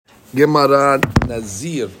Gemara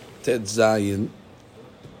Nazir Tet Zayin.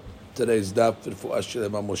 Today's daf Refuah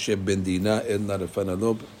Shelema Moshe Ben Dina Edna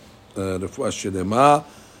Refanalob Refuah Shelema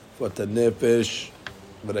Fuat Nefesh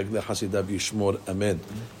V'Regle Hasidav Yishmor Amen.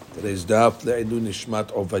 Today's daf Le'idu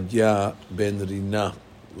Nishmat Ovadia Ben Rina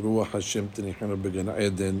Ruach Hashem Tenichanu Began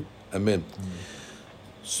Eden Amen.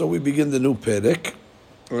 So we begin the new Perek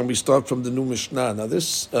and we start from the new Mishnah. Now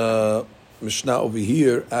this Mishnah over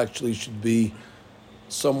here actually should be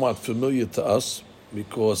somewhat familiar to us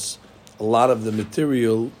because a lot of the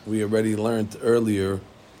material we already learned earlier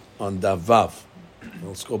on Daf Vav.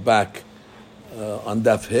 Let's go back. On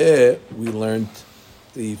Daf He, we learned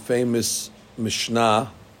the famous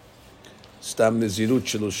Mishnah, Stam Nezirut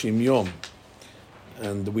Sheloshim Yom.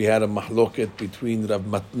 And we had a mahloket between Rav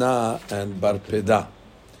Matna and Bar Peda.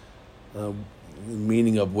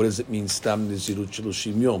 Meaning of what does it mean, Stam Nezirut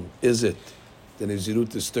Sheloshim Yom? Is it the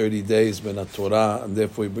Nezirut is 30 days Menat Torah, and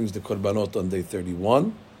therefore he brings the Korbanot on day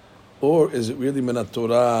 31? Or is it really Menat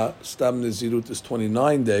Torah, Stam Nezirut is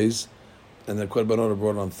 29 days, and the Korbanot are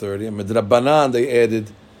brought on 30? And Midrabanan, they added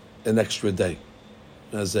an extra day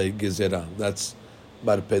as a Gezerah. That's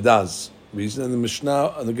Bar Peda's reason. And the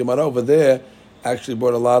Mishnah, and the Gemara over there, actually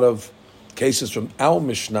brought a lot of cases from our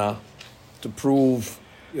Mishnah to prove,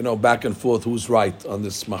 back and forth who's right on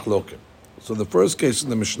this machloket. So the first case in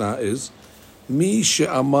the Mishnah is Mi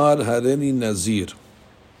she'amar hareni nazir.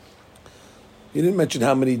 He didn't mention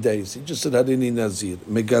how many days. He just said hareni nazir.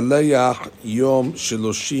 Megalayach yom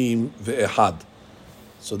sheloshim ve'ehad.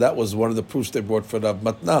 So that was one of the proofs they brought for Rav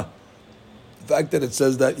Matna. The fact that it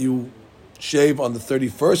says that you shave on the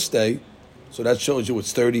 31st day, so that shows you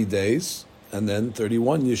it's 30 days, and then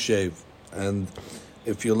 31 you shave. And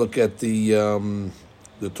if you look at the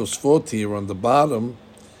Tosfot here on the bottom,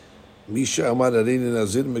 Misha Amar Arini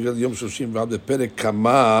Nazir Megal Yom Shoshim V'Ab Perek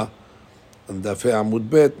Kama and Dafei Amud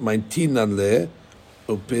Bet Maintinan Le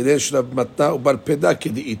Uperesh Rav Matna Ubar Peda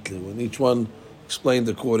Kedi Itle. And each one explained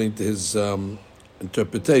according to his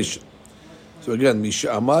interpretation. So again,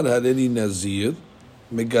 Misha Amar Arini Nazir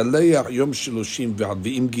Megalayach Yom Sheloshim V'Ab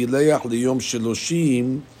V'Im Gilayach LeYom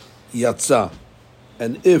Sheloshim Yatsa.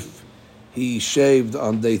 And if he shaved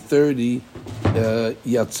on day 30,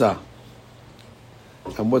 Yatsa.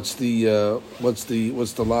 And what's the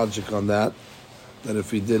logic on that? That if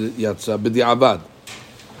he did it Yatsa b'di'avad,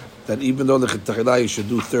 that even though the you should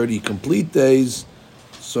do 30 complete days,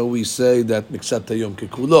 so we say that miksat hayom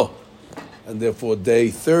kekulo, and therefore day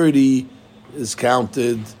 30 is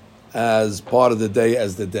counted as part of the day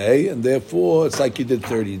as the day, and therefore it's like you did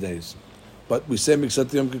 30 days. But we say miksat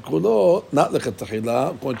hayom kekulo, not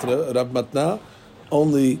l'chatachila, according to Rav Matna,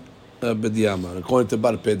 only b'di'amar. According to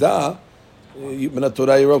Bar Peda, Menat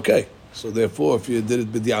Torah, you're okay. So therefore, if you did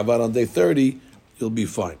it b'di'avad on day 30, you'll be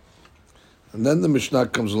fine. And then the Mishnah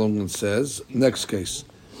comes along and says, next case,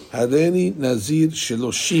 Hareni Nazir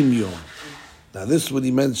Sheloshim Yom. Now this is what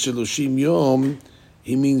he meant, Sheloshim Yom,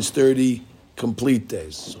 he means 30 complete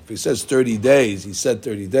days. So if he says 30 days, he said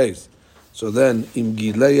 30 days. So then, Im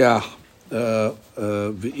Gileach,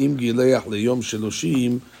 V'im Gileach Leyom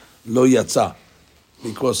Sheloshim Lo Yatsa.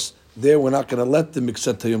 Because there we're not going to let the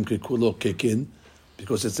Miksat Hayom Kekulo kick in,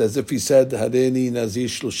 because it's as if he said, Hareni Nazir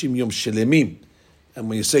Shloshim Yom Shelemim. And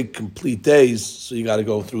when you say complete days, so you got to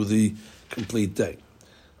go through the complete day.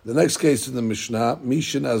 The next case in the Mishnah,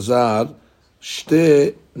 Mishin Azar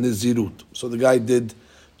Shte Nezirut. So the guy did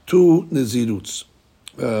 2 Neziruts,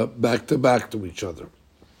 back to each other.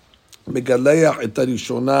 Megalayach et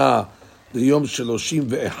harishona liyom sheloshim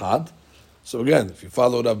ve'ehad. So again, if you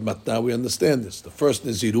follow Rav Matna, we understand this. The first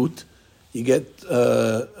Nezirut, you get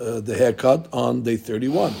the haircut on day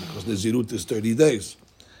 31, because Nezirut is 30 days.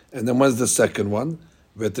 And then when's the second one?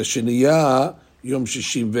 V'tashiniya yom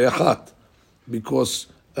shishim ve'achat. Because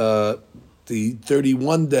the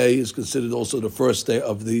 31 day is considered also the first day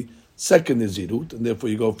of the second Nezirut, and therefore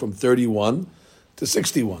you go from 31 to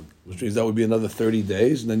 61, which means that would be another 30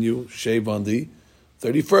 days, and then you shave on the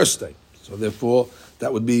 31st day. So therefore,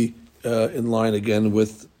 that would be in line again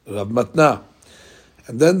with Rav Matna.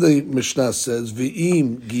 And then the Mishnah says,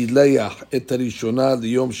 V'im gileach et harishona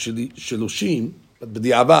liyom sheloshim, but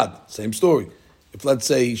b'di'avad, same story. If let's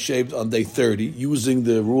say he shaved on day 30, using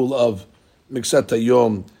the rule of miksat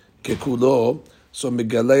hayom kekulo, so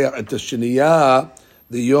megaleach et hasheniyah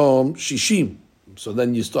liyom shishim. So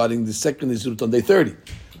then you're starting the second Nezirut on day 30.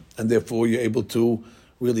 And therefore you're able to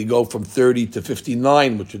really go from 30 to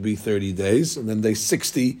 59, which would be 30 days, and then day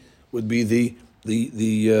 60 would be the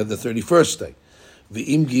 31st day.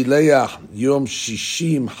 V'im gileach yom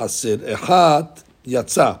shishim haser echat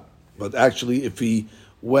yatsa. But actually, if he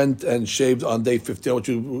went and shaved on day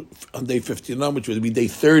 59, which would be day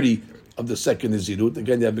 30 of the second Nazirut.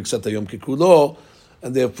 Again, you have Miksat Hayom Kikulo,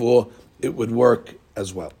 and therefore it would work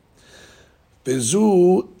as well.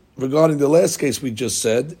 Bezu, regarding the last case we just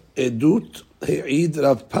said, Edut He'id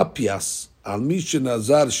Rav Papias, Al Mi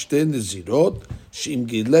Shenazar Shte Nazirot, She'im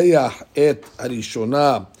Gileach Et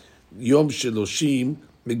Harishona Yom Sheloshim,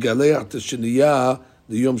 Megaleach Tesheniya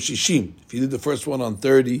Yom Shishim. If you did the first one on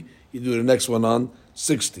 30, you do the next one on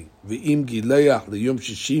 60. Ve'im Gileach Yom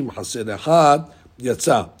Shishim Haser Echad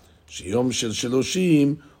Yatsa. Sheyom Shel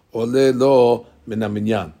Sheloshim Ole Lo Min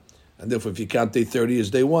HaMinyan. And therefore, if you count day 30 as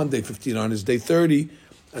day 1, day 59 is day 30,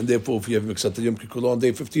 and therefore, if you have Miksat Yom Kikulo on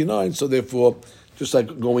day 59, so therefore, just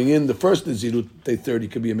like going in, the first Nazirut, day 30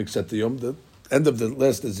 could be a Miksat Yom, the end of the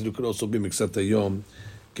last Nazirut could also be Miksat Yom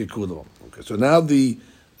Kikulo. Okay, so now the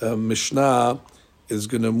Mishnah is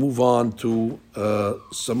going to move on to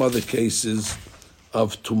some other cases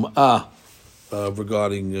of Tum'ah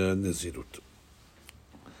regarding Nazirut.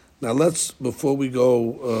 Now let's, before we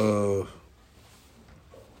go...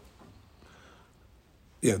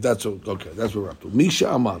 that's okay. That's what we're up to. Misha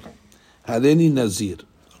Amar, Hareni Nazir.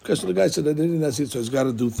 Okay, so the guy said Hareni Nazir, so he's got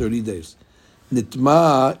to do 30 days.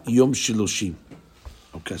 Nitma Yom Shiloshim.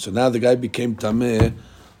 Okay, so now the guy became Tameh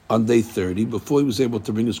on day 30 before he was able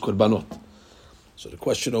to bring his Korbanot. So the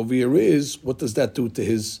question over here is, what does that do to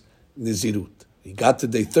his Nazirut? He got to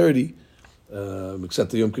day 30,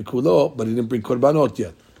 Miksat Yom Kikulo, but he didn't bring Korbanot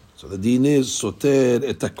yet. So the din is Soter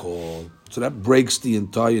et hakol. So that breaks the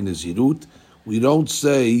entire Nazirut. We don't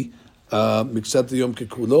say Miksat Yom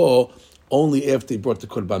Kikulo only after he brought the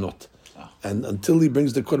Korbanot. And until he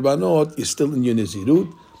brings the Korbanot, you're still in your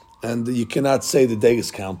Nazirut, and you cannot say the day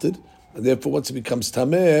is counted. And therefore, once it becomes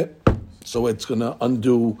Tameh, so it's going to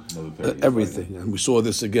undo everything. And we saw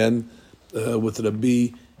this again with Rabbi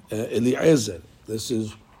Eliezer. This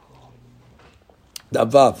is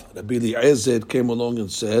Davav. Rabbi Eliezer came along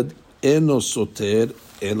and said, Eno soter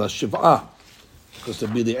ela shiv'ah. Because the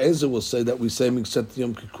Rabbi Eliezer will say that we say Miksat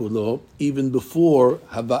Yom Kikulo even before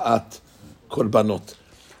Hava'at Korbanot.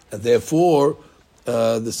 And therefore,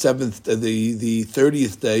 the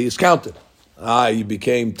 30th day is counted. You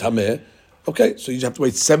became Tameh. Okay, so you have to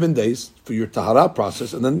wait 7 days for your Tahara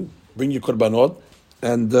process and then bring your Korbanot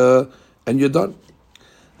and you're done.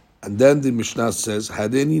 And then the Mishnah says,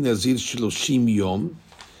 Hareni Nazir Shiloshim Yom.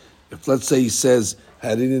 If let's say he says,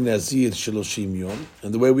 Hareni Nazir Shiloshim Yom,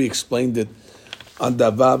 and the way we explained it, on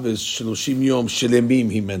Davav is Shiloshim Yom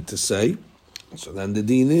Shilemim, he meant to say. So then the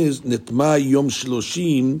din is Nitma Yom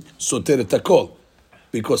Shiloshim Soter et hakol.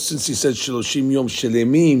 Because since he said Shiloshim Yom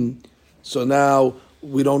Shilemim, so now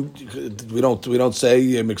we don't say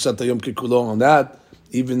Miksat Yom Kikulo on that,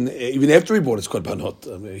 even after he bought his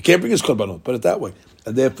Korbanot. I mean, he can't bring his Korbanot, put it that way.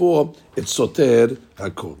 And therefore, it's Soter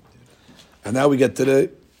hakol. And now we get to the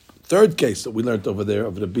third case that we learned over there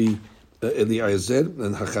of Rabbi Eliezer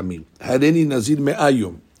and Hachamim. Hareni Nazir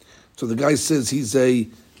me'ayom. So the guy says he's a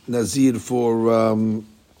Nazir for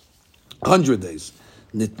 100 days.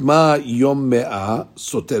 Nitma yom me'ah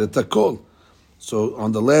soter et hakol. So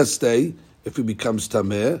on the last day, if he becomes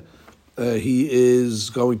Tameh, he is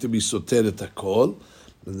going to be soter et hakol.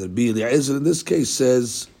 And the Rabbi Eliezer in this case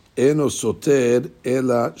says, Eno soter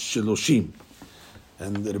ela shiloshim.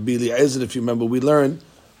 And the Rabbi Eliezer, if you remember, we learned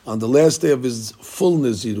on the last day of his full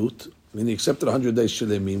Nazirut, I mean, he accepted 100 days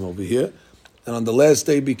Shilemim over here, and on the last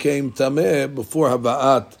day became Tameh before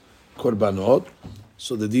Hava'at Korbanot.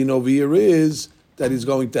 So the din over here is that he's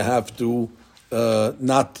going to have to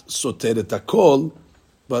not Soter et hakol,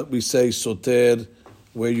 but we say Soter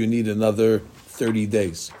where you need another 30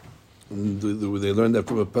 days. And they learned that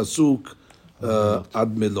from a pasuk,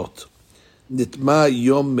 Ad Melot. Nitma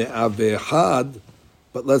Yom Me'ah Ve'echad,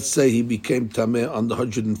 but let's say he became Tameh on the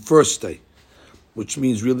 101st day, which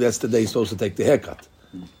means really that's the day he's supposed to take the haircut.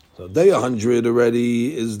 So day 100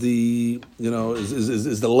 already is the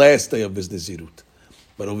is the last day of his Nazirut.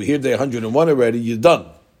 But over here, day 101 already, you're done.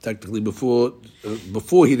 Technically, before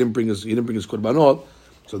he didn't bring his Korbanot.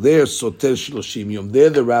 So there, Soter Shiloshim Yom. There,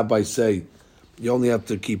 the rabbis say you only have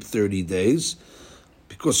to keep 30 days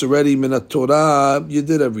because already Minat Torah you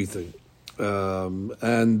did everything,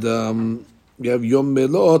 and you have Yom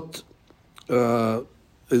Melot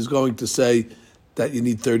is going to say that you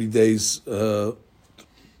need 30 days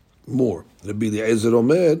more. Rabbi Eliezer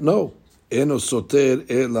Omer, no. Eno soter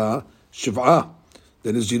ela shiv'ah.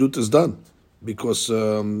 Then his Zirut is done. Because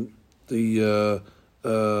the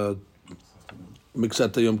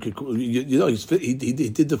Miksat Yom Kikulo, he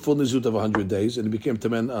did the full Zirut of 100 days and he became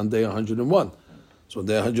Tamen on day 101. So on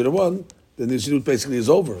day 101, then the Zirut basically is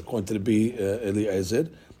over, according to Rabbi Eliezer,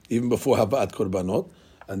 even before Hava'at Korbanot.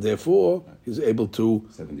 And therefore, he's able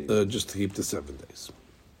to just keep the 7 days.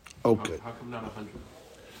 Okay. How come not 100?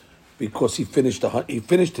 Because he finished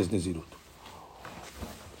his Nizirut.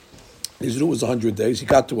 Nizirut was 100 days. He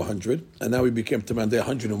got to 100, and now he became Tamandeh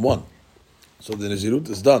 101. So the Nizirut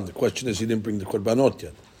is done. The question is, he didn't bring the Korbanot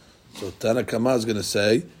yet. So Tana Kama is going to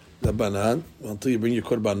say, Labanan, until you bring your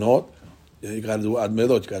Korbanot, you got to do Ad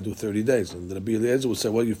Melot, you got to do 30 days. And the Rabbi Eliezer will say,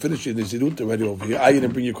 well, you finished your Nizirut already over here. I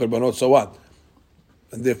didn't bring your Korbanot, so what?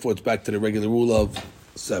 And therefore, it's back to the regular rule of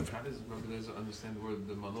 7. How does Rabbi Eliezer understand the word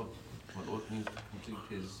the Malot? Malot means to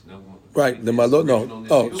complete his... Right, the Malot, no.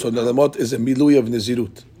 Oh, so the Malot is a Milui of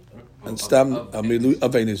Nizirut. And Stam, a Milui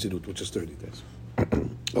of a Nizirut, which is 30 days.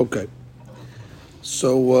 Okay.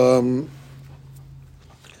 So,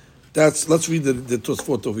 let's read the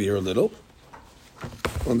Tosfot over here a little.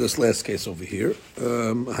 On this last case over here.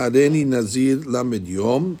 Hareni Nazir Lamed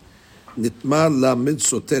Yom, Nitma Lamed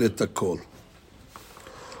Soter et Hakol.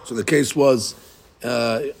 So the case was,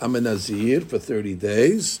 I'm a Nazir for 30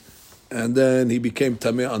 days, and then he became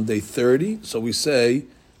Tameh on day 30, so we say,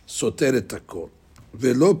 Soter et Hakol.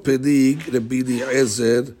 Velo Pelig Rabbi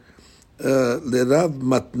Eliezer Lerav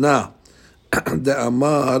Matna the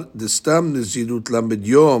Amar the Stam Nizirut Lamed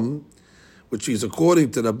Yom, which is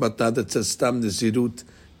according to the Matna that says Stam Nizirut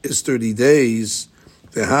is 30 days.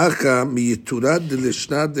 Vehacha miyiturad de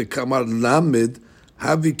lishnad de kamar lamed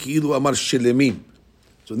havi kilu amar shelemim.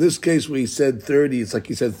 So in this case, where he said 30, it's like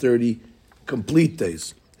he said 30 complete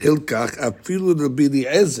days. Hilkach afilu Rabbi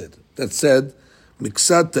Eliezer that said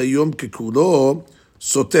miksat hayom kekulo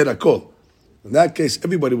soter hakol. In that case,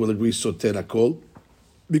 everybody will agree soter hakol,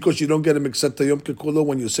 because you don't get a miksat hayom kekulo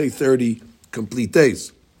when you say 30 complete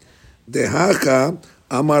days. Dehacha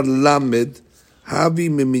amar lamed havi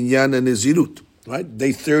miminyan nezirut. Right,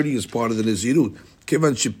 day 30 is part of the nezirut.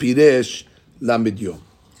 Kevan shepiresh lamed yom.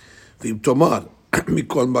 V'im tomar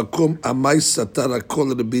mikol makom amay satar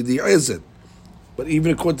hakol Rabbi Eliezer. But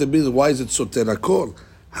even according to Rabbi Eliezer, why is it soter hakol?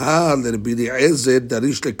 Ha Rabbi Eliezer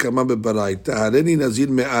darish lekama bebaraita hareni nazir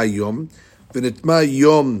me'a yom v'nitma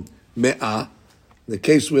yom me'a. The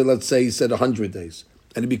case where, let's say, he said 100 days,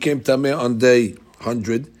 and he became tameh on day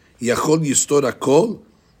 100, yachol yistor hakol.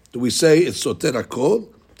 Do we say it's soter hakol?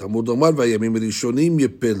 Talmud Omar vayamim rishonim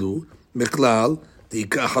yepelu meklal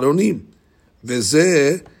deika aharonim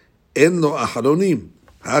veze en lo aharonim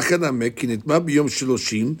hachaname ki nitma biyom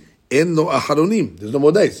shloshim en lo aharonim. There's no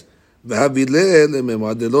more days. V'havile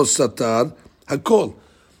lememad lo satar hakol,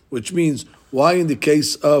 which means why in the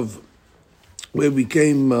case of where we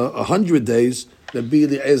came 100 days, Rabbi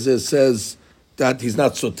Eliezer says that he's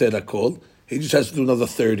not soter hakol. He just has to do another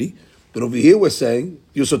 30. But over here we're saying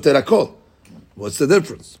you soter hakol. What's the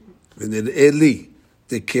difference? V'nir'eli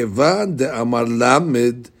tekevan de amar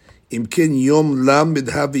lamed imken yom lamed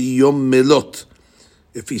havi yom melot.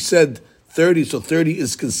 If he said 30, so 30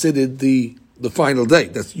 is considered the final day.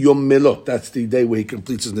 That's yom melot. That's the day where he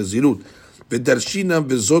completes his nazirut. V'darshina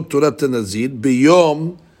v'zot torat nazir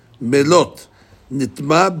b'yom melot.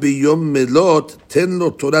 Nitma b'yom melot ten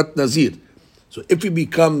lo torat nazir. So if he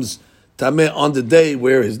becomes tameh on the day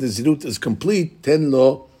where his nazirut is complete, ten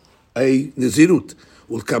lo a nazirut.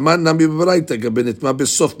 Ulkaman nami b'baraita gabe nitma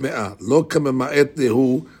b'sof me'a. Lo kamema'et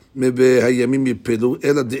lehu מבהימים יפלו,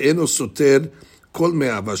 אלא דאינו סותר כל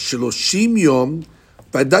 100, אבל 30 יום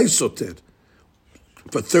ודאי סותר.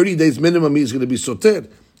 For 30 days minimum he's going to be סותר.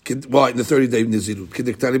 Why? In the 30-day נזירות.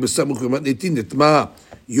 כדקטני בסמוך יומת ניתין, נטמע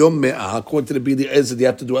יום 100, according to Rabbi Eliezer, you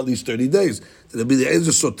have to do at least 30 days. Rabbi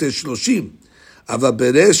Eliezer סותר 30. אבל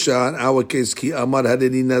ברשע, in our case, כי אמר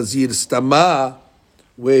הריני נזיר סתמה,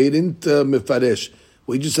 where he didn't מפרש.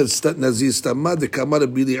 We just said נזיר סתמה, דקאמר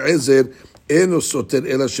רבי אליעזר, אינו סותר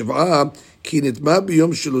אלא 7, כי נטמע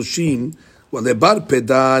ביום 30, ולבר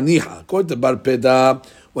פדה ניחא. According to בר פדה,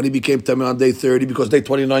 when he became tameh on day 30, because day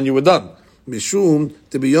 29 you were done. משום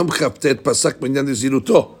דביום כ"ט פסק בעניין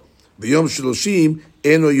נזירותו. ביום 30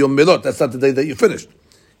 אינו יום מלот. That's not the day that you finished.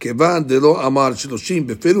 כיוון דלא אמר 30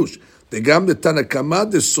 בפירוש, וגם לתנא קמא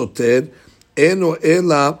דסותר, אינו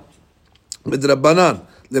אלא מדרבנן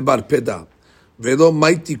לבר פדה. Velo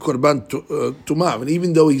mighty korban tumah. And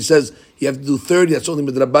even though he says you have to do 30, that's only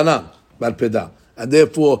midrabanan, bar peda. And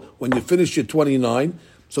therefore, when you finish your 29,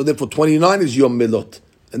 so therefore 29 is yom melot.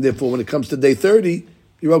 And therefore, when it comes to day 30,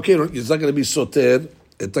 you're okay. It's not going to be soter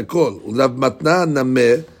et hakol. Urav matna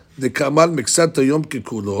nameh de kamal miksat yom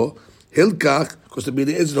kikulo hilkach. Because the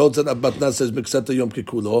Rabbi Eliezer holds that matna says miksat yom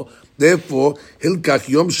kikulo. Therefore, hilkach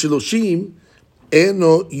yom shiloshim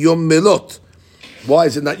eno yom melot. Why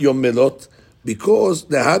is it not yom melot? Because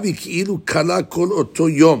the havi ki'ilu kala kol oto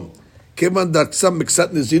yom, kevan datsam miksat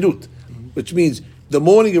nezirut, which means the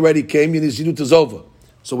morning already came, your nezirut is over.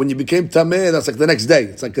 So when you became tameh, that's like the next day.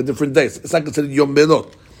 It's like a different day. It's not considered yom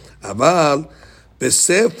melot. Aval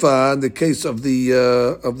besefa, in the case of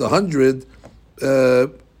the 100,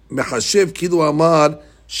 mechashev kilu amar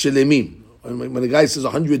shelemim. When the guy says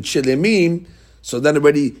 100 shelemim, so then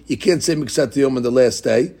already you can't say miksat yom on the last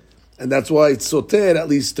day, and that's why it's soter at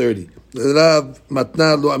least 30. Rav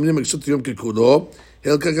matna lo amnim miksat yom kekulo.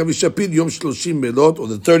 Helka kavishapid yom 30 melot, or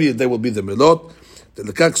the 30th day will be the melot.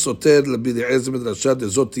 Delakak soter labi de'ezim edrashat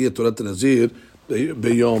dezot tiyeh Torah Nazir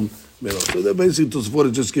beyom melot. So that basically Tosafot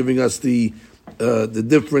is just giving us the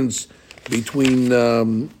difference between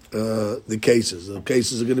the cases. The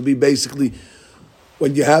cases are going to be basically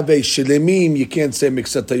when you have a shelemim, you can't say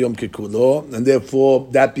miksat hayom kekulo, and therefore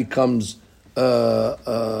that becomes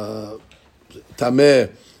tameh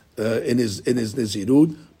in his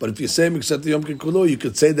nizirut. But if you say miksat yom kekulo, you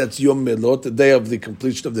could say that's yom melot, the day of the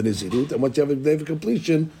completion of the nizirut. And once you have a day of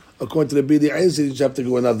completion, according to the Bili Ezir, you just have to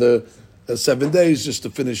go another 7 days just to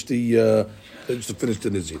finish the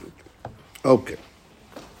nizirut. Okay.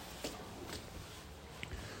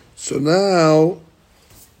 So now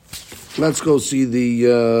let's go see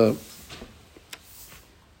the.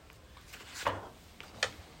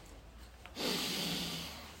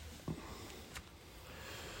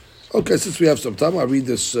 Okay, since we have some time, I'll read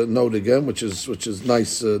this note again, which is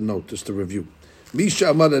nice note just to review.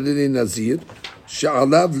 Misha amar alini nazir,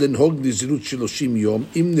 she'alav lenhog nizirut 30 yom,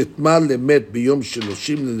 im nitma lemet biyom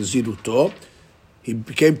 30 leniziruto, he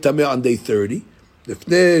became tameh on day 30,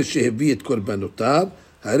 לפני שהביא את קורבנותיו,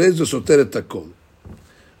 הרי זה סותר את הכל.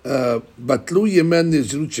 בטלו ימי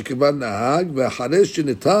הנזירות שכבר נהג, ואחרי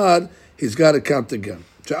שנטהר, he's got to count again.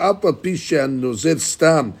 שאף על פי שהנוזר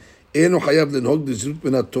סתם, אינו חייב לנהוג נזירות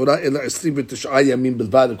מן התורה, אלא 29 ימים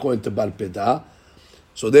בלבד, according to בעל פדה.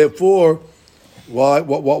 So therefore,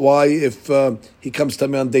 why if he comes to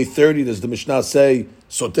me on day 30, does the Mishnah say,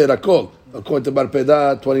 סותר הכל? According to בעל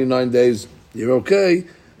פדה, 29 days, you're okay.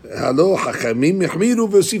 Hello, Hachamim Yachmiru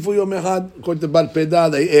v'Yosifu Yom Echad. According to Bar Peda,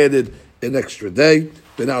 they added an extra day.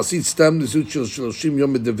 V'na'asit stam nizut shel 30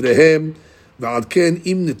 yom medevrehem. V'ad ken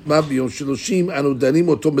im nitma b'yom 30 anu danim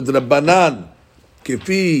oto medrabanan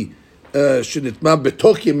כפי שנתמה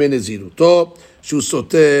בתוך ימי נזירותו שהוא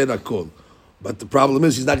סותר הכל. But the problem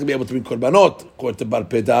is he's not going to be able to bring korbanot according to Bar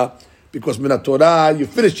Peda because min Torah you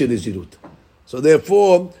finish your nizirut. So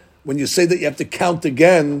therefore, when you say that you have to count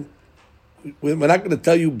again, we're not going to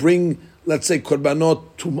tell you bring, let's say, korbanot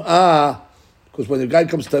tum'ah, because when the guy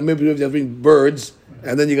comes to maybe you have to bring birds,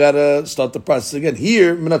 and then you got to start the process again.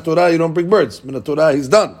 Here, min Torah, you don't bring birds. Min Torah, he's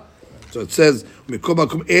done. So it says, that's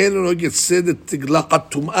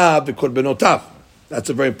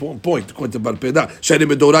a very important point, according to Bar Peda.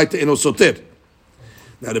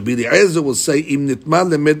 Now, the Bili Ezer will say, Im nitma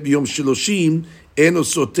lemet b'yom 30, eno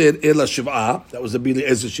soter ela shiv'ah. That was the Bili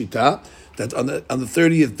Ezer Shita. That on the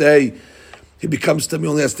 30th day, he becomes tameh,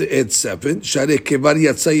 only has to add 7. Sharei kevar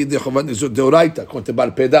yatzai yedei chovat nizut deoraita. According to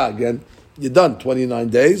Bar Peda, again, you're done, 29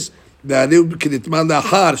 days. According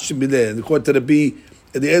to the B,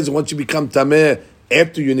 at the end, once you become tameh,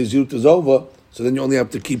 after your nizirut is over, so then you only have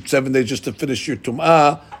to keep 7 days just to finish your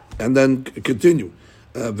tum'ah, and then continue.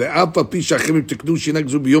 ואף על פי שהאחרים תקנו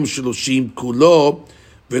שינגזו ביום 30 כולו,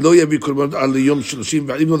 ולא יביא קורבנות על יום 30,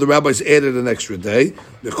 even though the rabbis added an extra day,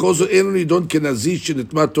 בכל זאת אין נידון כנזיר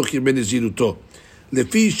שנטמע תוך ימי נזירותו.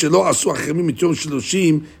 לפי שלא עשו אחרים את יום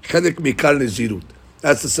 30, חלק מעיקר נזירות.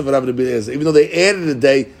 That's the Sefer Rabbi Eliezer. Even though they added a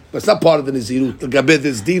day, but it's not part of the nizirut. The Gabed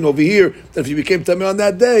is din over here, that if you became tameh on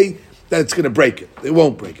that day, then it's going to break it. They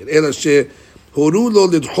won't break it. אלא שהורו לו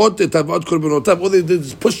לדחות את הבאת קורבנותיו, all they did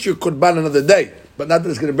is push your korban another day. But not that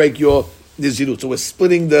it's going to break your nizirut. So we're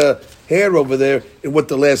splitting the hair over there in what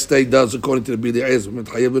the last day does according to the Bili Ezer.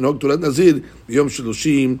 מתחייב לנהוג תורת נזיר ביום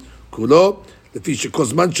 30 כולו, לפי שכל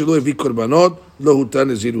זמן שלא הביא קורבנות, לא הותר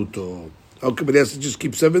נזירותו. Okay, but he has to just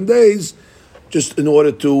keep 7 days just in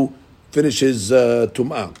order to finish his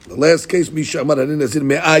tum'ah. The last case, Misha Amar Hanin Nazir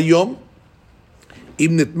Me'ah Yom,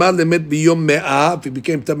 Im Nitma Lemet Biyom Me'ah, if he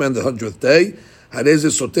became tameh on the 100th day, הרי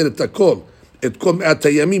זה סותר את הכל, את כל 100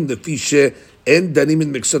 הימים, לפי שאין דנים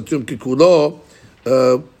עם מקצת יום ככולו,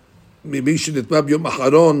 ממי שנטמע ביום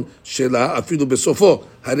האחרון שלה, אפילו בסופו,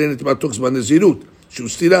 הרי נטמע תוך זמן נזירות, שהוא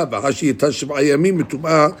סתירה, ואחר שהייתה 7 ימים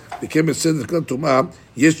מטומאה, וכן בסדר כלל טומאה,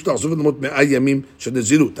 יש לחזור ולמות 100 ימים של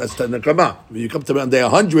נזירות. That's the נקמה. When you come to on day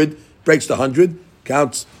 100, breaks the 100,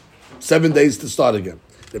 counts 7 days to start again.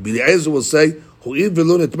 Rabbi Eliezer will say, הואיל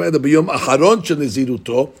ולא נטמע אלא ביום האחרון של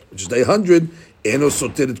נזירותו, which is day 100, אינו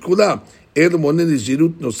סותר את כולם. אלא מונה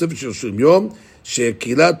נזירות נוספת של 30 יום,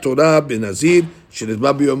 שקהילת תורה בנזיר,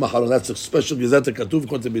 שנטמע ביום האחרון. That's a special גזרת הכתוב,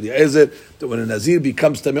 according to Rabbi Eliezer, that when a Nazir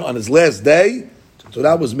becomes tameh on his last day, So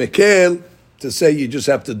that was Mekel to say you just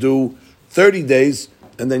have to do 30 days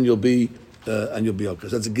and then you'll be okay.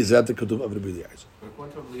 That's a Gizrat Ketuv of Rabbi Eliezer. But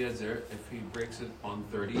according to Rabbi Eliezer, if he breaks it on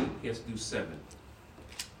 30, he has to do 7.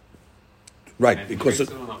 Right, and because if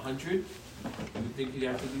he breaks it on 100, you would think he'd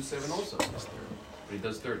have to do 7 also. But he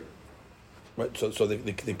does 30. right. So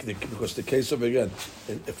because the case of again,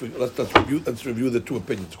 if we let's review the two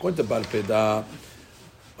opinions. According to Bar Peda,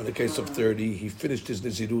 on the case of 30, he finished his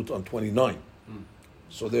Nizirut on 29.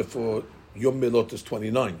 So therefore, Yom Milot is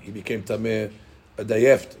 29. He became Tameh a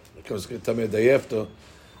day after. Because Tameh a day after,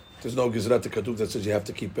 there's no Gizrat Ketuv that says you have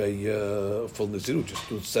to keep a full Nizirut, just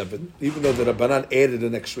do 7. Even though the Rabbanan added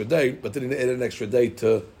an extra day, but they didn't add an extra day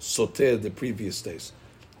to soter the previous days.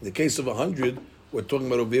 In the case of 100, we're talking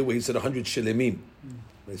about over here where he said 100 Shilemim.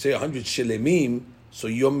 When you say 100 Shilemim, so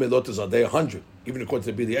Yom Milot is on day 100. Even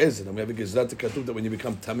according to Bili Ezer, and we have a Gizrat Ketuv that when you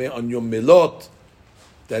become Tameh on Yom Milot,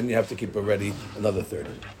 then you have to keep already another 30.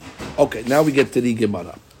 Okay, now we get to the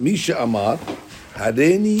Gemara. Misha Amar,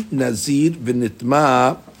 Hareni Nazir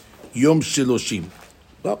v'nitma Yom Shiloshim.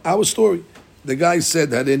 Well, our story. The guy said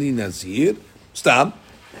Hareni Nazir, stam,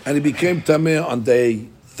 and he became Tameh on day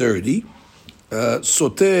 30.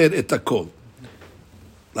 Soter et hakol.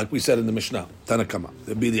 Like we said in the Mishnah, Tanakama.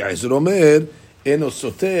 The Bili Ezer Omer, Eno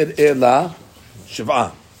soter ela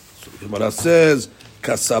shiv'ah. So the Gemara says,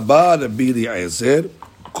 Kasaba Bili Ezer,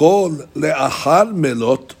 Kol le'achar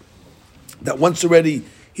melot, that once already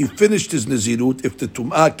he finished his Nazirut, if the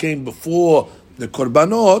Tum'ah came before the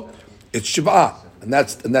Korbanot, it's Shiv'ah. And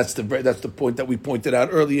that's the point that we pointed out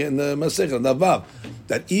earlier in the Masechet Navav,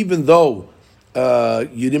 that even though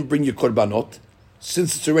you didn't bring your Korbanot,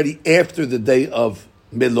 since it's already after the day of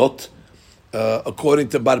Melot, according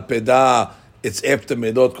to Bar Peda, it's after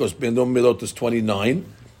Melot, because Melot is 29,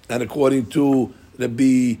 and according to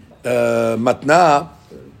Rabbi Matna,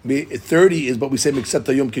 30 is, but we say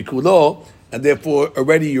Miksata Yom Kikulo, and therefore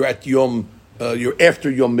already you're at Yom, you're after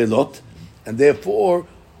Yom Milot, and therefore,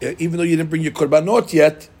 even though you didn't bring your Korbanot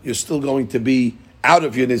yet, you're still going to be out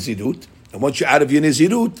of your Nezirut, and once you're out of your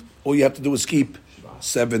Nezirut, all you have to do is keep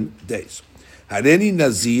 7 days. Hareni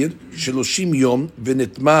Nazir, Shiloshim Yom,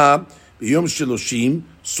 V'nitma, Yom Shiloshim,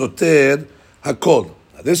 Soter, Hakol.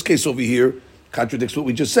 Now this case over here contradicts what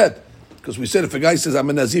we just said, because we said if a guy says, I'm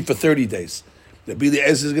a Nazir for 30 days, the Bili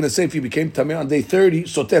Ezer is going to say if you became Tameh on day 30,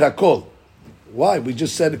 Soter HaKol. Why? We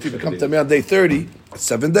just said if you become Tameh on day 30, it's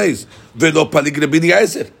 7 days. Velo palig Bili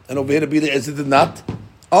Ezer. And over here the Bili Ezer did not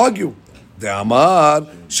argue. The Amar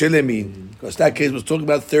Shelemin. Because that case was talking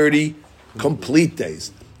about 30 complete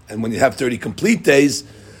days. And when you have 30 complete days,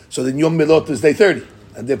 so then Yom Milot is day 30.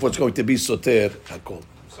 And therefore it's going to be Soter HaKol.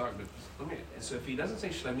 Sorry, but so if he doesn't say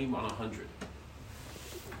Shlemim on 100,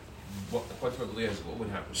 what would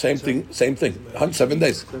happen? Same thing. 7 days.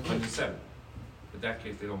 107. In that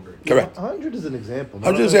case, they don't break. Correct. 100 is an example.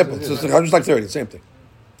 100 is an example. So 100 is like 30, same thing.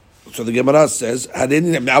 So the Gemara says,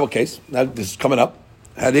 in our case, now this is coming up,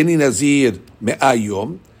 Hareni Nazir me'a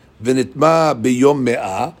yom, v'nitma b'yom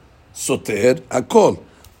me'a, soter hakol.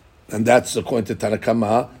 And that's according to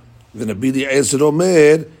Tanakama, v'nabili Ezer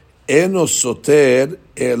omer, eno soter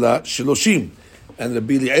ela shiloshim. And the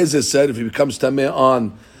Bili Ezer said, if he becomes Tameh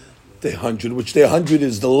on day 100, which day 100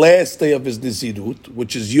 is the last day of his Nizirut,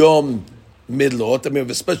 which is Yom Midlot. I mean, we have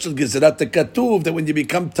a special Gizrat Ketuv that when you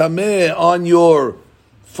become Tameh on your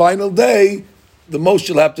final day, the most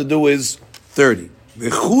you'll have to do is 30.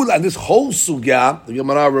 And this whole sugya, the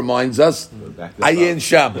Gemara reminds us, Ayin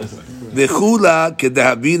Sham. V'chula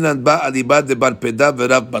kedahavinan ba'alibad de bar peda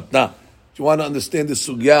v'rav batna. If you want to understand the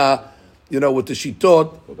sugya, with the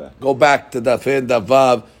shitot, go back to Daf and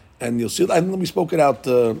Davav, and you'll see. And we spoke it out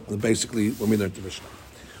basically when we learned the Mishnah.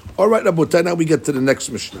 All right, Rabotai, now we get to the next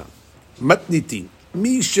Mishnah. Matniti.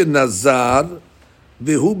 Mi shenazar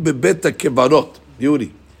v'hu bebeta kevarot.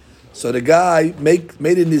 Beauty. So the guy made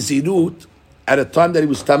a nizirut at a time that he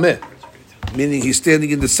was tameh, meaning he's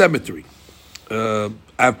standing in the cemetery.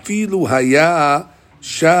 Afilu haya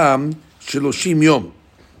sham shiloshim yom.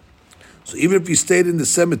 So even if he stayed in the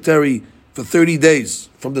cemetery for 30 days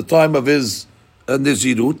from the time of his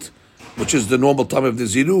Nizirut, which is the normal time of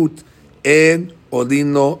Nizirut, and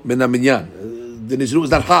Olino Menaminyan. The Nizirut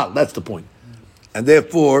is not Hal, that's the point. And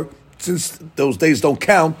therefore, since those days don't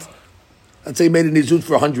count, let's say he made a Nizirut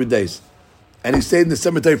for 100 days, and he stayed in the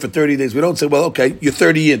cemetery for 30 days. We don't say, well, okay, you're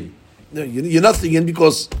 30 in. No, you're nothing in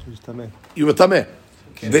because you were Tameh.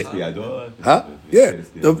 Huh? Yeah.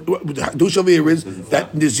 The Hadush over here is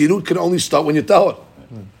that Nizirut can only start when you're Tahor.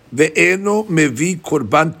 Ve'eno mevi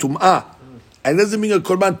korban tum'ah. And it doesn't mean a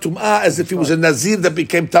korban tum'ah as if he was a Nazir that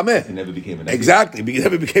became Tameh. He never became a Nazir. Exactly. He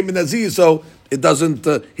never became a Nazir, so it doesn't,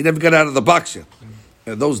 he never got out of the box yet.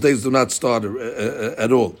 Those days do not start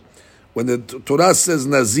at all. When the Torah says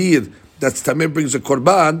Nazir, that's Tameh brings a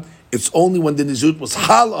korban, it's only when the Nizirut was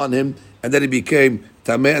hal on him, and then he became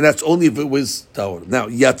Tameh, and that's only if it was Tahor. Now,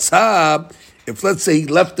 Yatzah, if let's say he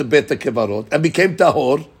left the Bet Kevarot and became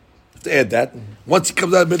Tahor, to add that, once he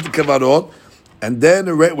comes out of Bet Kevarot, and then,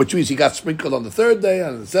 which means he got sprinkled on the third day,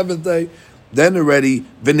 on the seventh day, then already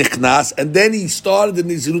v'nichnas, and then he started the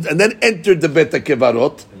Nizirut, and then entered the Bet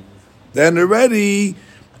Kevarot, then already,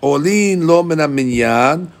 Olin lo min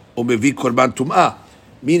minyan, or mevi korban tum'ah.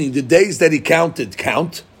 Meaning the days that he counted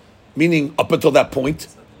count, meaning up until that point.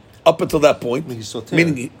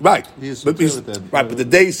 Meaning, right. But the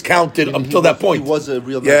days counted up until that point. He was a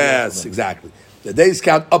real Yes, exactly. The days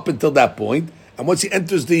count up until that point, and once he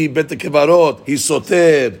enters the Bet Kevarot, he's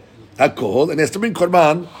soter hakol, and he has to bring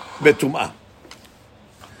korban betum'ah.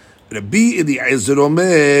 Rabbi Eliezer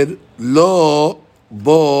Omer lo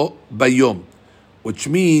bo bayom, which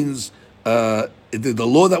means the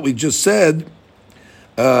law that we just said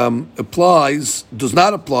does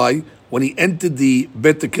not apply when he entered the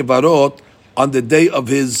Bet Kevarot on the day of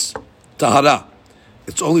his tahara.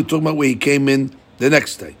 It's only talking about where he came in the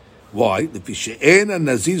next day. Why? לפי שאין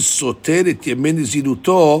הנזיר סותר את ימי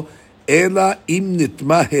נזירותו, אלא אם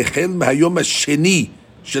נטמע החל מהיום השני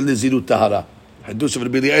של נזירות טהרה. חידוש of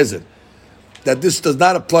Rabbi Eliezer. That this does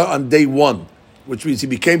not apply on day one, which means he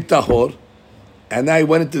became tahor, and now he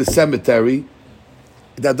went into the cemetery.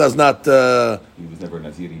 That does not He was never a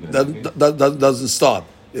Nazir even. doesn't start.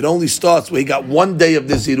 It only starts where he got 1 day of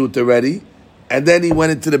Nizirut already, and then he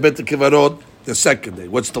went into the Bet Kevarot the second day.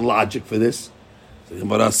 What's the logic for this? The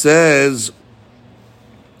Gemara says,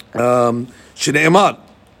 "Shneimar,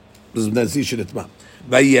 this is Nazir Shnetma.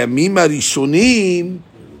 Vayamim harishonim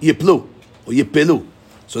yiplu or yipelu."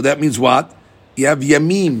 So that means what? You have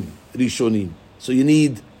yamim rishonim. So you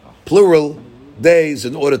need plural days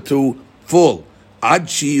in order to fall. Ad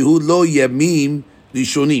shihu lo yamim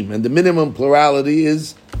rishonim, and the minimum plurality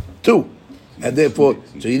is 2, and therefore,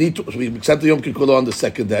 so you need to. So we accept the Yom Kippur on the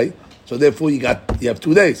second day. So therefore, you have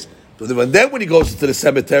 2 days. So then when he goes into the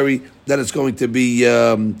cemetery, then it's going to be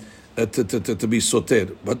to be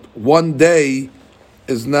soter. But 1 day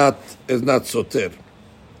is not soter.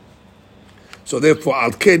 So therefore,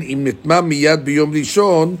 al ken im nitma miyad biyom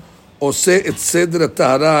rishon oseh et seder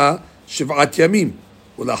tahara shiv'at yamim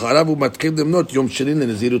ulacharav hu matchil lemnot yom sheni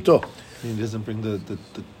leneziruto. He doesn't bring the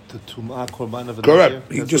tum'ah korban of a Correct.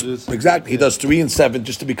 Nazir? He just exactly. He does 3 and 7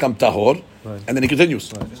 just to become tahor, Right. and then he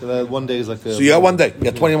continues. Right. So that 1 day is like a... So you have 1 day. You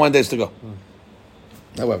have 21 days to go.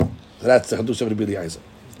 However, that's the Hadush of Rabbi Eliezer.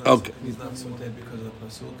 Okay. He's not so dead because the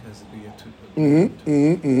pasuk has to be a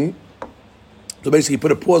 2. So basically,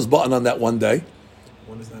 put a pause button on that 1 day.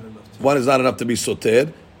 1 is not enough. 1 is not enough to be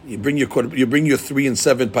soter. You bring your 3 and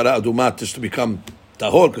 7 para adumat just to become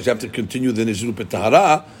tahor, because you have to continue the nizrut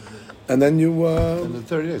tahara, and then you In the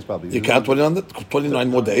 30 days, probably. you count 29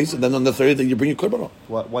 more days, and then on the 30th day you bring your korban.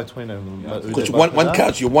 Why 29? Because one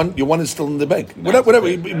counts. Your one is still in the bank. Whatever.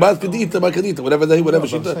 Whatever day, whatever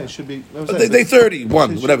she does. Should be. Day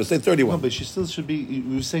 31, whatever. Say 31. No, but she still should be.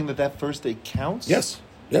 You were saying that first day counts. Yes.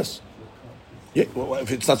 Yeah. Well,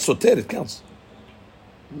 if it's not soter, it counts.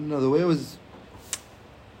 No, the way I was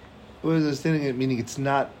understanding it, meaning it's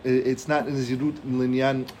not in Nazirut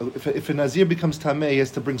linyan. If a Nazir becomes Tameh, he has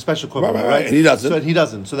to bring special korban, Right. And he doesn't. So he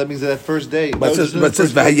doesn't. So that means that first day. But it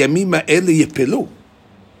says v'hayamim ha'ele yipelu.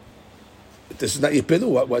 This is not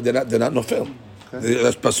yipelu. They're not nofel. Okay.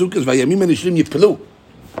 The pasuk is v'hayamim ha'nishlim yipelu.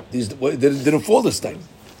 They didn't fall this time.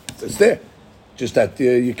 It's there. Just that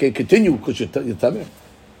you can't continue because you're tameh.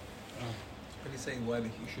 But he's saying why he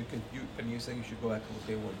should continue. But you're saying you should go back to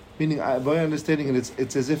day 1. Meaning, by understanding it,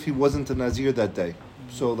 it's as if he wasn't a Nazir that day.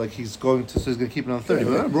 So like he's going to keep it on 30.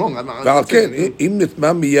 But I'm wrong. I'm not. ועל כן, אם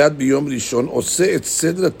נטמע מיד ביום ראשון, עושה את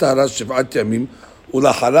סדר הטהרה 7 ימים,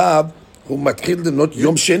 ולאחריו הוא מתחיל למנות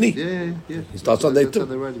יום שני. Yeah. He starts on day 2.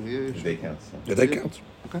 They count. Yeah, they count.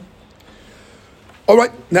 Okay. All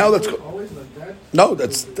right, now let's go. Always like that. No,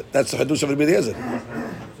 that's the Hadush of Rabbi Eliezer.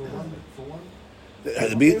 For one.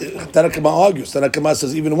 Tanakama argues. Tanakama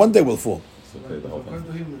says even 1 day will fall. So they the whole According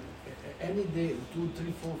thing. to him, any day, 2,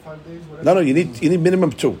 3, 4, 5 days, whatever. No, you need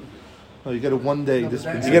minimum 2. No, you get a 1 day. No, but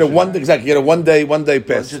that- You get a 1 day, exactly. You get a 1 day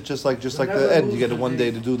pass. Just like But the never end, you lose get a the 1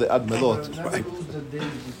 day to do the ad melot. Never lose the days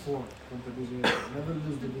before. Never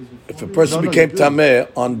lose the days before. If a person No, became you do. tameh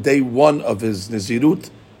on day 1 of his nizirut,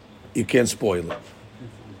 you can't spoil it.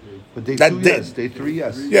 But day That 2, day- yes. Day 3,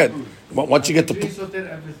 yes. Yeah, once you get to Three sorted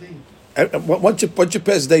everything. once you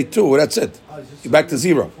pass day 2, that's it. You're back to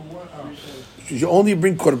 0. For what? You only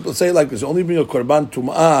bring say like this. You only bring a korban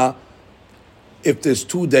tum'ah if there's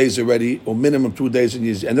 2 days already, or minimum 2 days, and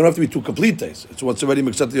they don't have to be 2 complete days. It's once already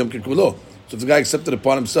accepted Yom Kippur. So if the guy accepted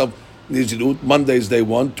upon himself Nizirut, Monday is day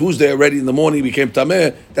 1, Tuesday already in the morning he became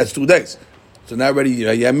Tameh, that's 2 days. So now already,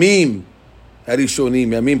 Yamim, Harishonim,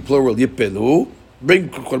 Yamim plural, Yipelu, bring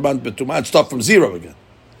Korban Betumah and start from 0 again.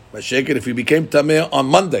 But Sheikh, if he became Tameh on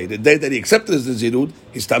Monday, the day that he accepted his Nizirut,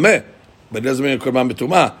 he's Tameh, but he doesn't bring a Korban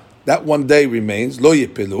Betumah. That 1 day remains, Lo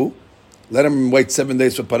Yipelu, let him wait 7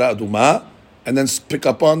 days for Para Adumah, and then pick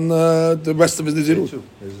up on the rest of his Nizirut.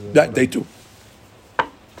 Day 2.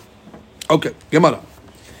 Okay, Gemara.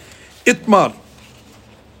 Itmar.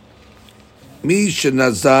 Mi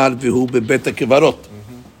shenazar v'hu bebet hakevarot.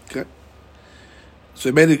 Okay. So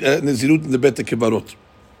he made a Nizirut in the Bet HaKevarot,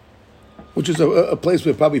 which is a place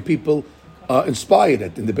where probably people are inspired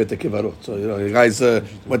at in the Bet HaKevarot. So, the guys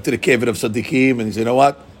went to the Kever of Sadiqim and he said, you know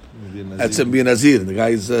what? That's him being Nazir. And the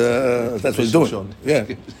guys, that's what he's doing. Yeah.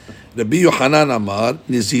 Rabbi Yochanan Amar,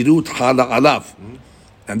 Nizirut Chala Alav.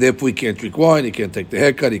 And therefore he can't drink wine, he can't take the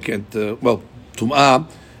haircut, he can't, Tum'ah.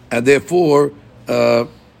 And therefore, You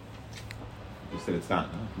said it's not.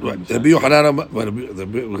 right. Rabbi Yochanan Amar,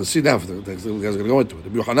 we'll see now, the guys are going to go into it.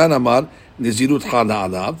 Rabbi Yochanan Amar, Nizirut Chala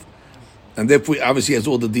Alav. And therefore, obviously, he has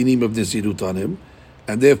all the dinim of Nizirut on him.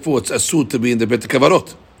 And therefore, it's asur to be in the Bet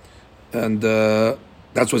HaKevarot. And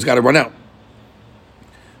that's why he's got to run out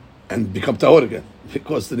and become tahor again,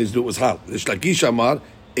 because the Nizirut was hal. The Shlakish Amar,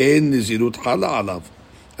 En Nizirut Chala Alav.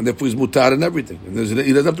 And therefore, he's mutar and everything. And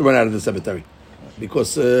he doesn't have to run out of the cemetery,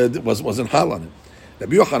 because it wasn't hal on him.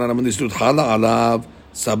 Rabbi Yochanan Amar, Nizirut Chala Alav,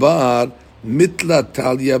 Sabar, Mitla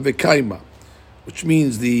Talia Vekaima. Which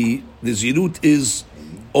means the Nizirut is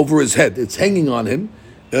over his head. It's hanging on him,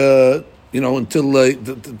 until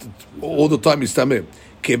all the time he's tameh.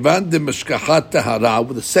 Kevan de meshkachat tahara.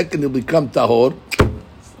 With the second he'll become tahor,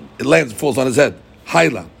 it lands, falls on his head.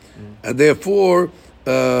 Haila, and therefore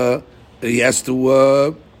he has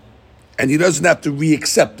to, and he doesn't have to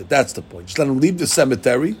re-accept it. That's the point. Just let him leave the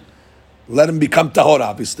cemetery, let him become tahor.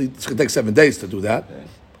 Obviously, it's going to take 7 days to do that,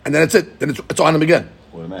 and then that's it. Then it's on him again.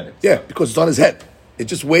 Automatic. Yeah, because it's on his head. It's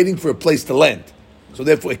just waiting for a place to land. So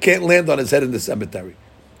therefore, it can't land on his head in the cemetery.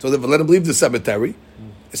 So therefore, let him leave the cemetery.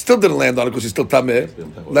 It still didn't land on it because he's still tameh.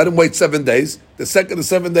 Let him wait 7 days. The second the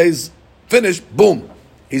 7 days finish, boom,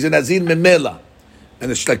 he's an azir memela. And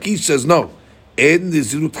the Shlakish says no. En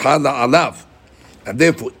nizirut chala alav. And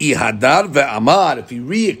therefore, ihadar ve'amar, if he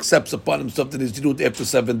re-accepts upon himself the nizirut after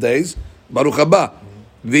 7 days, baruch haba.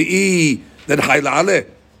 Ve'i, then hayla aleh.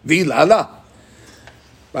 Ve'i la'ala.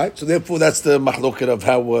 Right? So therefore, that's the mahloket of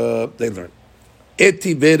how they learn.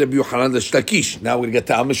 Eti ve Rabbi Yochanan l'Shlakish. Now we're going to get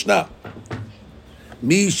to our Mishnah.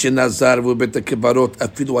 Mi shenazar v'bet hakevarot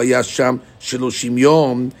afilu haya sham 30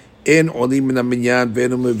 yom en olim min haminyan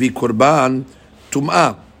ve'enu mevi korban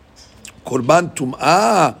tum'ah. Korban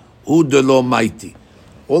tum'ah hu delo maiti.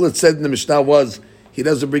 All it said in the Mishnah was he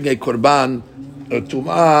doesn't bring a korban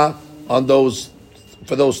tum'ah on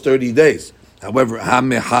for those 30 days. However,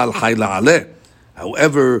 ha-mehal hayla aleh.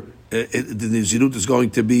 However, the Nizirut is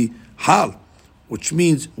going to be hal, which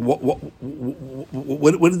means what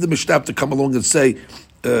did the Mishnah have to come along and say?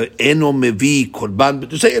 Eno mevi korban,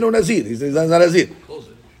 but to say eno nazir, he's not nazir.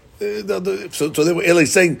 So they were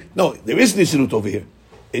saying no, there is Nizirut over here.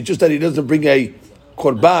 It's just that he doesn't bring a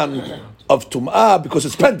korban of tum'ah because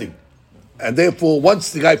it's pending, and therefore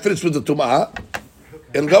once the guy finishes with the tum'ah,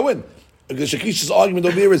 it'll go in. The Shakish's argument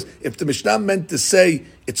over here is if the Mishnah meant to say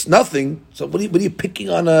it's nothing, so what are you picking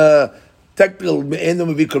on a technical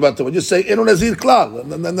korban? Just say eno nazir klal,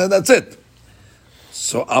 and that's it.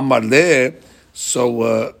 So Amar le,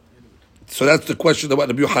 so that's the question about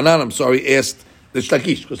Rabbi Yochanan. I'm sorry, asked the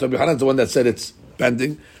Shlakish, because Rabbi Yochanan is the one that said it's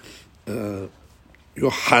pending.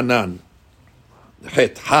 Yochanan,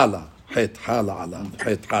 het hala ala,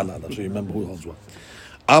 so you remember who holds what.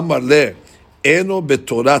 Amar le. Eno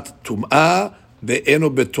betorat tum'ah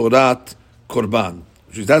ve'eno betorat korban.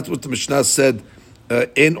 That's what the Mishnah said.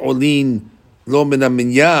 En olin lo min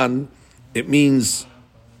minyan. It means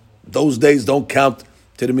those days don't count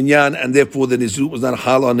to the minyan, and therefore the nizirut was not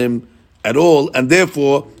hal on him at all, and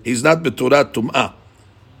therefore he's not betorat tum'ah.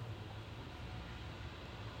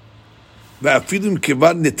 Ve'afilim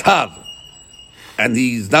kivar nitar, and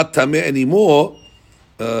he's not tameh anymore.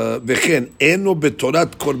 Vechen eno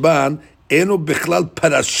betorat korban. Eno bechlal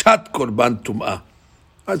parashat korban tum'ah.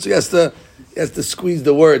 So he has to squeeze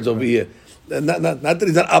the words over here. Not that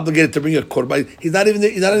he's not obligated to bring a korban. He's not even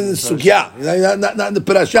in the sugya. He's not in the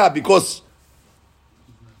parashat, because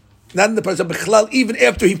not in the parashat bechlal. Even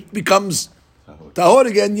after he becomes tahor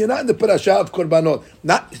again, you're not in the parashat of korbanot.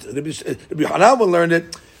 Not Rabbi Yochanan will learn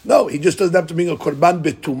it. No, he just doesn't have to bring a korban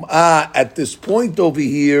betum'ah at this point over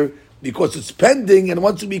here because it's pending, and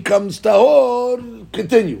once it becomes tahor,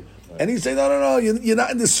 continue. And he say, no, you're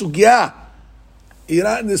not in the sugya. You're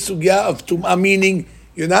not in the sugya of tum'ah, meaning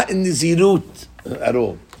you're not in the zirut at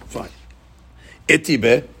all. Fine.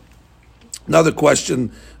 Etibe, another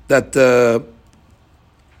question that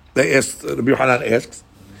they asked, Rabbi Yohanan asks,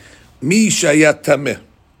 Mi shayat tameh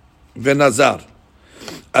v'nazar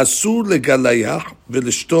asur legalayach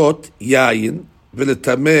v'lishtot yayin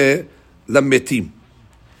v'letameh lametim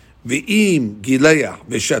v'im gilayach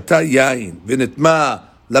v'shata yayin v'nitma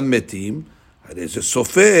lametim there's a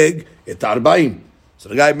sofeg et arba'im. So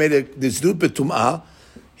the guy made a nizrut betum'ah.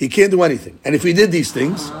 He can't do anything. And if he did these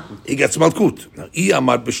things, he gets malkut. Now,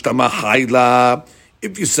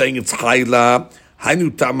 if you're saying it's hayla,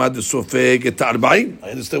 hainu tama de sofeg et arba'im.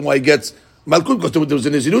 I understand why he gets malkut, because there was a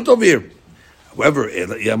nizrut over here. However,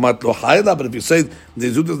 yamat lo hayla, but if you say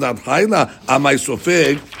nizrut is not hayla, amai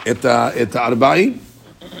sofeg et arba'im.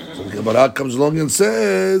 So the Gemara comes along and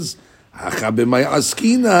says, we're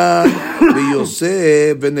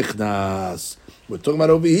talking about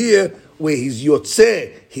over here where he's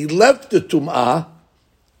yotzeh. He left the tum'ah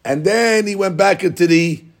and then he went back into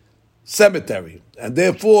the cemetery. And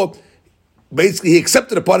therefore, basically he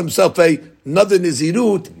accepted upon himself another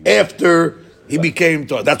nizirut after he became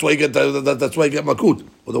Torah. That's why you get makut.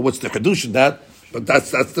 Although what's the hadush in that? But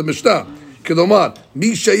that's the Mishnah. כלומר,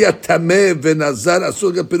 מי שהיה טמא ונזר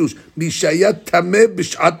אסור גם פירוש, מי שהיה טמא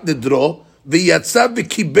בשעת נדרו, ויצא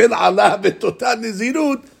וקיבל עליו את אותה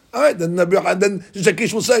נזירות, alright, then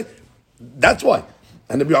Shakish will say, that's why.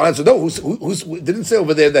 And Rabbi Yohanan said, no, who's didn't say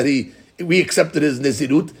over there that we accepted his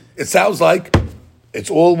nizirut. It sounds like it's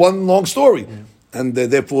all one long story. And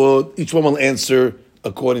therefore, each one will answer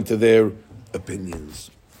according to their opinions.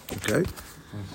 Okay?